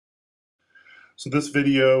So this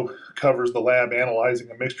video covers the lab analyzing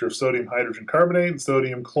a mixture of sodium hydrogen carbonate and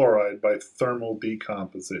sodium chloride by thermal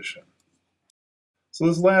decomposition. So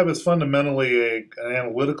this lab is fundamentally an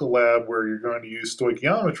analytical lab where you're going to use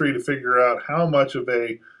stoichiometry to figure out how much of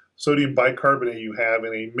a sodium bicarbonate you have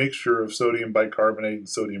in a mixture of sodium bicarbonate and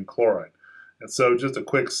sodium chloride. And so just a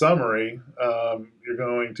quick summary, you're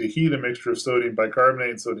going to heat a mixture of sodium bicarbonate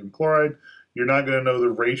and sodium chloride. You're not going to know the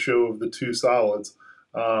ratio of the two solids,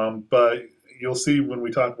 but you'll see when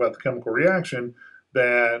we talk about the chemical reaction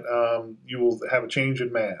that you will have a change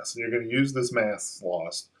in mass, and you're going to use this mass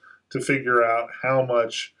loss to figure out how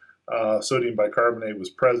much sodium bicarbonate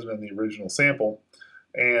was present in the original sample,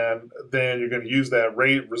 and then you're going to use that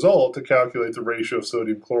result to calculate the ratio of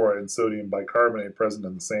sodium chloride and sodium bicarbonate present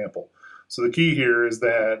in the sample. So the key here is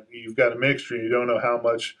that you've got a mixture and you don't know how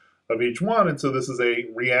much of each one, and so this is a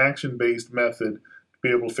reaction-based method to be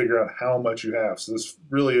able to figure out how much you have. So this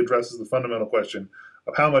really addresses the fundamental question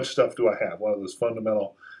of how much stuff do I have, one of those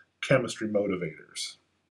fundamental chemistry motivators.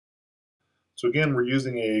 So again, we're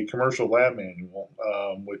using a commercial lab manual,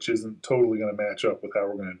 which isn't totally going to match up with how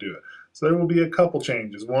we're going to do it. So there will be a couple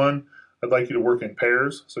changes. One, I'd like you to work in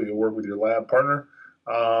pairs, so you'll work with your lab partner.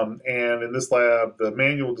 And in this lab, the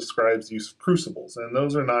manual describes the use of crucibles, and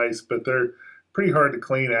those are nice, but they're pretty hard to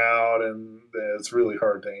clean out, and it's really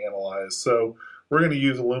hard to analyze. So we're going to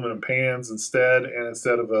use aluminum pans instead, and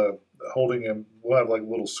instead of holding them, we'll have like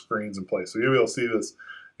little screens in place. So you'll be able to see this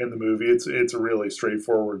in the movie. It's a really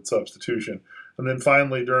straightforward substitution. And then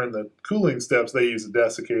finally, during the cooling steps, they use a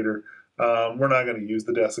desiccator. We're not going to use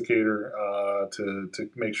the desiccator to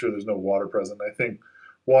make sure there's no water present. I think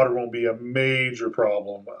water won't be a major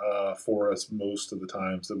problem for us most of the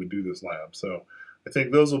times that we do this lab. So I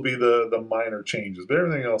think those will be the minor changes, but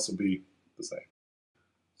everything else will be the same.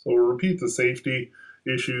 So we'll repeat the safety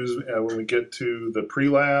issues when we get to the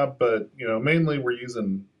pre-lab, but mainly we're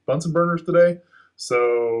using Bunsen burners today.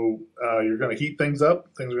 So you're going to heat things up.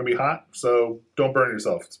 Things are going to be hot, so don't burn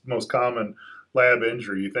yourself. It's the most common lab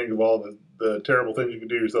injury. You think of all the terrible things you can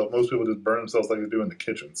do yourself. Most people just burn themselves like they do in the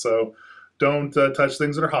kitchen. So don't touch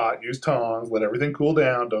things that are hot. Use tongs. Let everything cool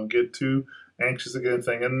down. Don't get too anxious to get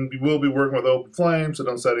anything. And you will be working with open flames, so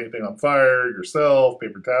don't set anything on fire yourself,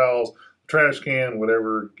 paper towels, trash can,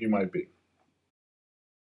 whatever you might be.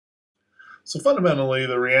 So fundamentally,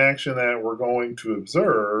 the reaction that we're going to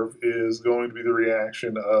observe is going to be the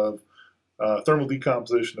reaction of thermal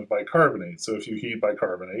decomposition of bicarbonate. So if you heat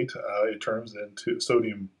bicarbonate, it turns into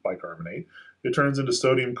sodium bicarbonate. It turns into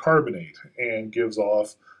sodium carbonate and gives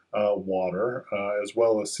off water as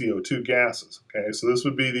well as CO2 gases. Okay, so this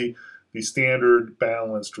would be the standard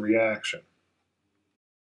balanced reaction.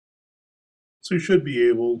 So you should be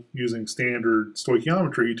able, using standard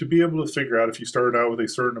stoichiometry, to be able to figure out if you started out with a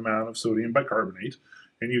certain amount of sodium bicarbonate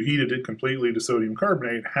and you heated it completely to sodium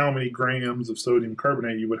carbonate, how many grams of sodium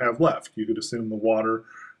carbonate you would have left. You could assume the water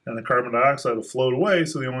and the carbon dioxide will float away,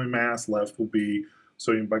 so the only mass left will be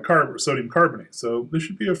sodium carbonate. So this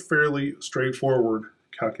should be a fairly straightforward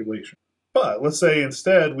calculation. But let's say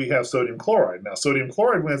instead we have sodium chloride. Now sodium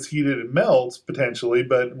chloride, when it's heated, it melts potentially,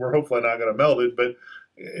 but we're hopefully not going to melt it. But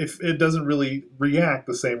if it doesn't really react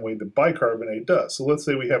the same way that bicarbonate does. So let's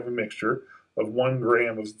say we have a mixture of 1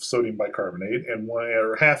 gram of sodium bicarbonate and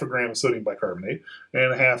half a gram of sodium bicarbonate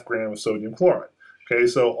and a half gram of sodium chloride. Okay,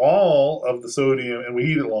 so all of the sodium, and we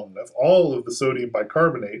heat it long enough, all of the sodium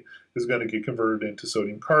bicarbonate is going to get converted into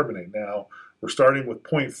sodium carbonate. Now, we're starting with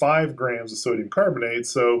 0.5 grams of sodium carbonate,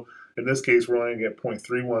 so in this case, we're only going to get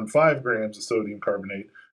 0.315 grams of sodium carbonate.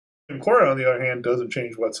 Sodium chloride, on the other hand, doesn't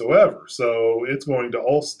change whatsoever, so it's going to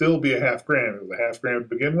all still be a half gram. It was a half gram to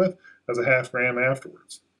begin with, as a half gram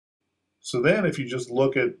afterwards. So then if you just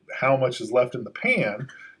look at how much is left in the pan,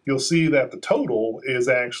 you'll see that the total is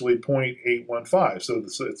actually 0.815. So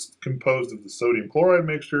it's composed of the sodium chloride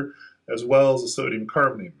mixture as well as the sodium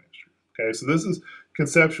carbonate mixture. Okay, so this is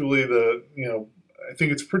conceptually I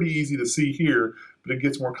think it's pretty easy to see here, but it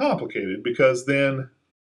gets more complicated because then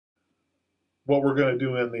what we're going to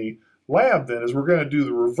do in the lab then is we're going to do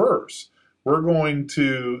the reverse. We're going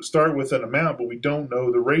to start with an amount, but we don't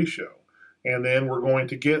know the ratio. And then we're going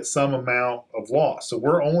to get some amount of loss. So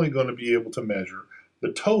we're only going to be able to measure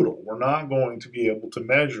the total. We're not going to be able to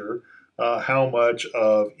measure how much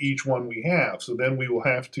of each one we have. So then we will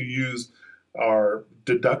have to use our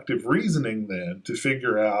deductive reasoning then to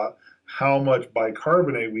figure out how much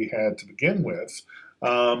bicarbonate we had to begin with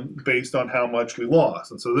based on how much we lost.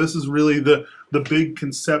 And so this is really the big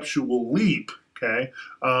conceptual leap, okay?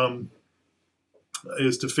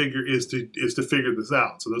 Is to figure this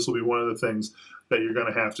out. So this will be one of the things that you're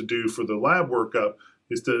going to have to do for the lab workup,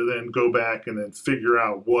 is to then go back and then figure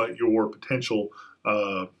out what your potential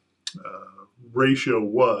ratio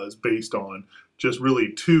was based on just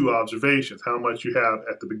really two observations: how much you have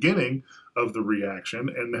at the beginning of the reaction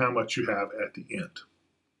and how much you have at the end.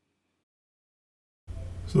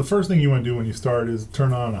 So the first thing you want to do when you start is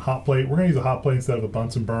turn on a hot plate. We're going to use a hot plate instead of a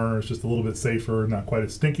Bunsen burner. It's just a little bit safer, not quite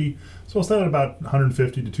as stinky. So we'll set it about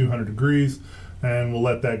 150 to 200 degrees and we'll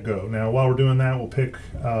let that go. Now while we're doing that, we'll pick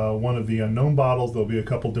one of the unknown bottles. There'll be a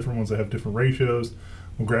couple different ones that have different ratios.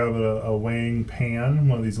 We'll grab a weighing pan,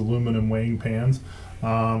 one of these aluminum weighing pans.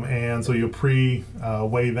 And so you'll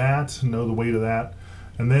pre-weigh that, know the weight of that.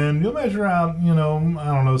 And then you'll measure out, I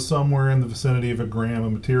don't know, somewhere in the vicinity of a gram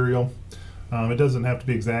of material. It doesn't have to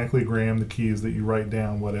be exactly a gram. The key is that you write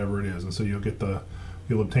down whatever it is, and so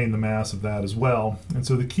you'll obtain the mass of that as well. And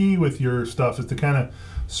so the key with your stuff is to kind of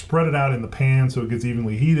spread it out in the pan so it gets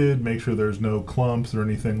evenly heated. Make sure there's no clumps or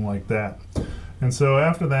anything like that. And so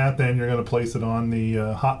after that, then you're going to place it on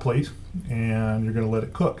the hot plate, and you're going to let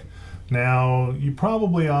it cook. Now you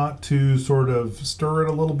probably ought to sort of stir it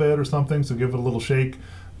a little bit or something, so give it a little shake.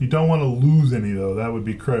 You don't want to lose any though. That would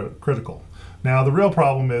be critical. Now the real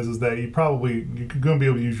problem is that you're going to be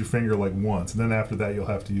able to use your finger like once, and then after that you'll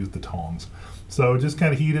have to use the tongs. So just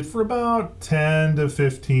kind of heat it for about 10 to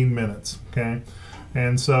 15 minutes, okay?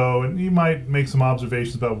 And so you might make some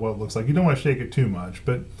observations about what it looks like. You don't want to shake it too much,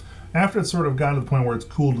 but after it's sort of gotten to the point where it's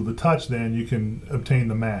cool to the touch, then you can obtain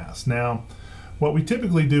the mass. Now, what we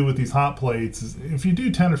typically do with these hot plates is if you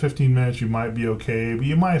do 10 or 15 minutes, you might be okay, but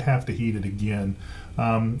you might have to heat it again.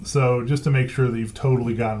 So just to make sure that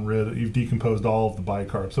you've decomposed all of the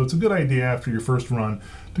bicarb. So it's a good idea after your first run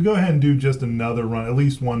to go ahead and do just another run, at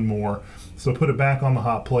least one more. So put it back on the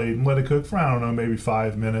hot plate and let it cook for, I don't know, maybe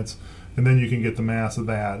 5 minutes, and then you can get the mass of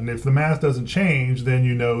that. And if the mass doesn't change, then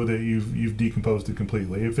you know that you've decomposed it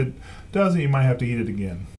completely. If it doesn't, you might have to heat it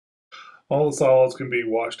again. All the solids can be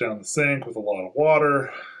washed down the sink with a lot of water,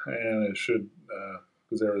 and it should,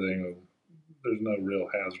 because there's no real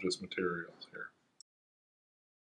hazardous materials here.